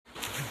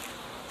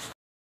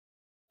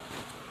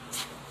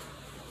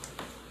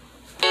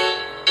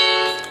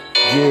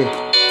Yeah.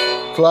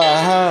 Fly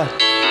high.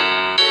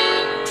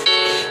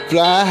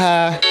 Fly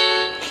high.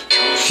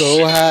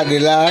 So high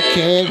that I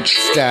can't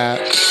stop.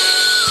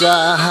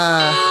 Fly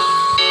high.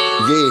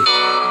 Yeah.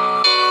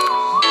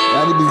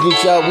 Y'all need to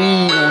get y'all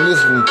weed on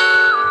this one.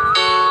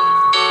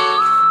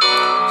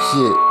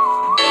 Shit.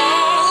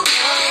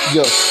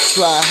 Yo,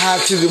 fly high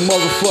to the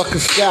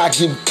motherfucking sky.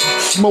 Get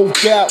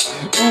smoked out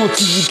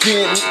until you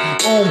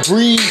can't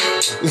breathe.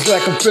 It's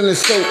like I'm feeling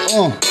so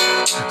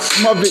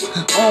smothered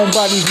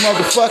by these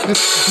motherfuckers.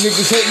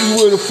 Niggas hate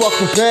me with a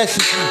fucking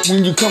passion.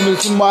 When you come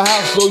into my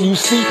house, all you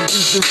see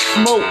is the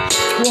smoke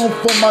going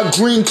from my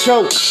green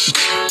choke.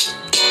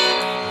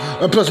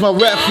 And plus my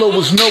rap flow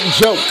was no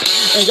joke.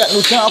 Ain't got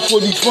no time for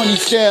these funny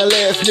style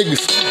ass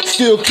niggas.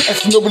 Still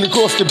casting over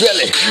across the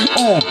belly.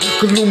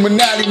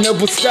 Illuminati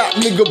never stop,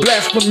 nigga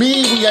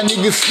blasphemy. We y'all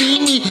niggas see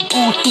me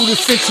through the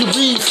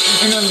centuries.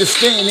 And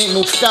understand, ain't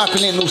no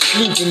stopping, ain't no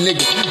sleeping,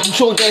 nigga. You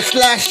talk that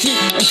sly shit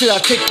until I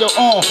take your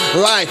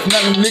life.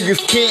 Now them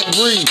niggas can't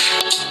breathe.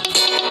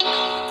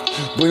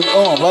 But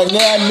right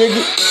now,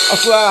 nigga, I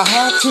fly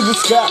high to the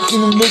sky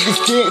and them niggas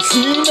can't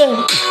see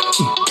me.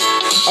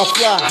 I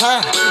fly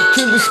high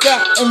to the sky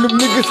and them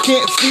niggas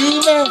can't see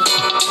me.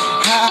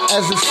 High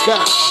as the sky,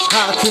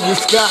 high to the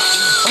sky.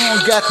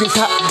 Got this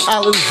hot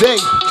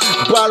Alizé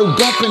bottle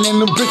bumping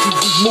and them bitches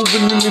is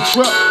moving in the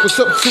trunk. What's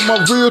up to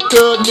my real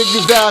thug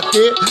niggas out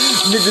there?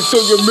 Nigga, throw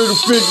your middle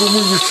finger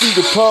when you see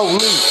the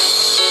police.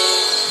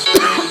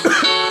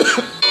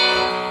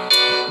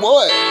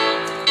 What?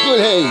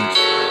 Good haze.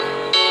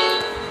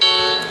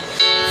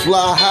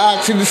 Fly high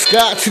to the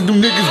sky till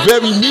them niggas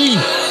bury me.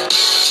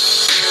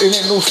 It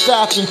ain't no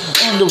stopping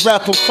on the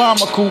rapper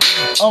pharmacal.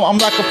 I'm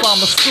like a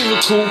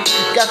pharmaceutical.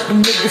 Got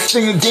them niggas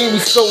singing game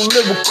so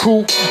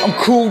lyrical. I'm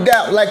cooled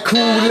out like Kool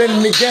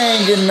in the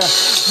gang. And I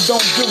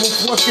don't give a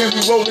fuck and be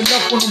rolling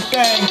up on them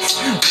things.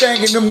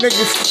 Banging them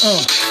niggas.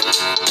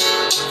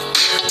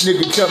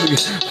 Nigga tell me,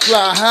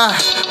 fly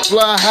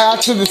high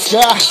to the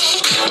sky.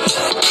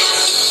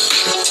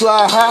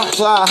 Fly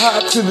high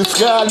to the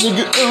sky,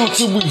 nigga,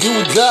 till we do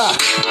or die.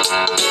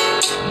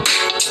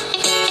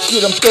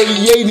 Shit, I'm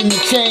 38 in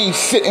the chain,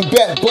 sitting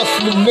back,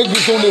 busting them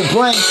niggas on their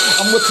brain.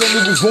 I'm what some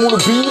niggas wanna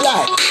be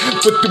like,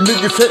 but the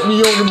niggas hit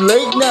me on them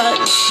late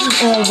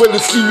nights.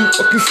 Whether see me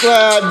fucking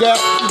slide out,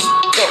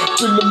 up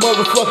in the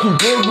motherfucking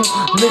building.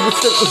 Niggas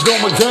said what's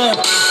going down.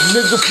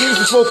 Nigga,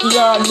 please fuck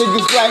y'all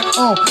niggas like,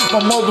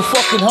 my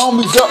motherfucking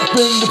homies up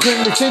in the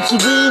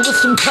penitentiary with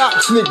some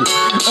cops, nigga.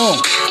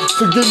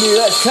 So give me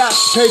that top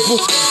paper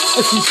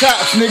and some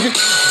cops, nigga.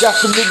 Got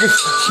the niggas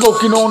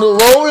smoking on the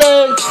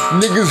rollin'.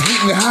 Niggas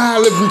getting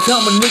high every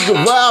time a nigga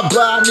ride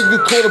by. Nigga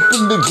caught up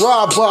in the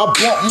drive-by,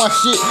 bump my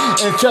shit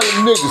and tell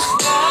them niggas,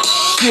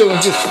 chill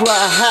and just fly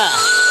high.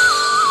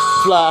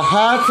 Fly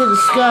high to the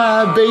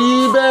sky,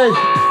 baby.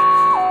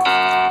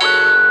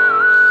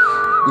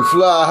 We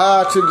fly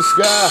high to the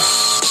sky,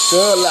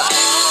 thug life.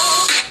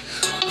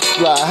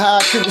 Fly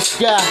high to the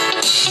sky,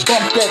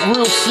 bump that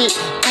real shit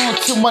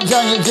to my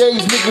Johnny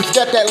J's. Niggas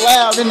got that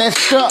loud and that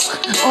skunk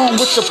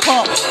with the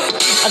pump.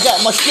 I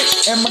got my shit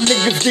and my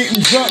niggas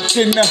getting drunk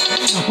and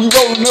we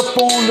rolling up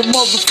on the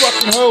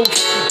motherfucking hoes,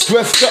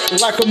 dressed up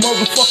like a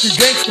motherfucking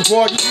gangster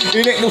party.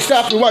 It ain't no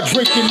stopping while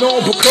drinking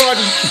on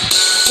Bacardi.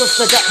 Plus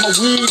I got my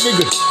weed,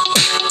 nigga.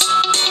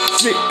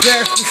 Shit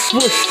past the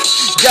switch.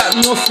 Got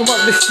me on some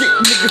other shit,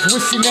 niggas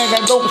wishing that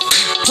I don't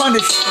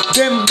punish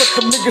them, but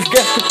them niggas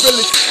got to feel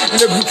it. And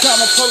every time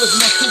I polish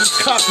my shit is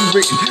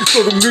copywritten,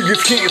 so them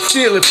niggas can't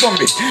steal it from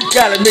me.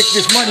 Gotta make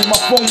this money, my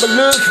phone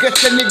balloons, got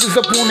your niggas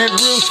up on that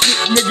real shit,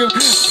 nigga.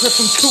 Press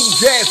them too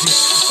jazzy,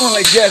 on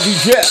like Jazzy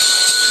Jeff.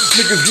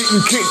 Niggas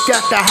getting kicked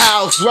out the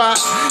house, right?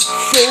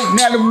 So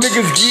now them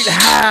niggas get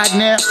high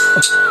now.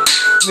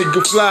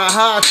 Nigga fly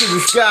high to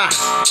the sky,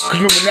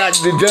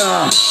 Illuminati the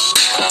dumb.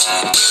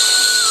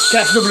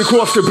 Casting over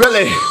across the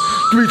belly,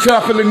 3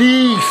 times for the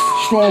knees,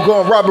 strong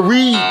on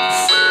robberies.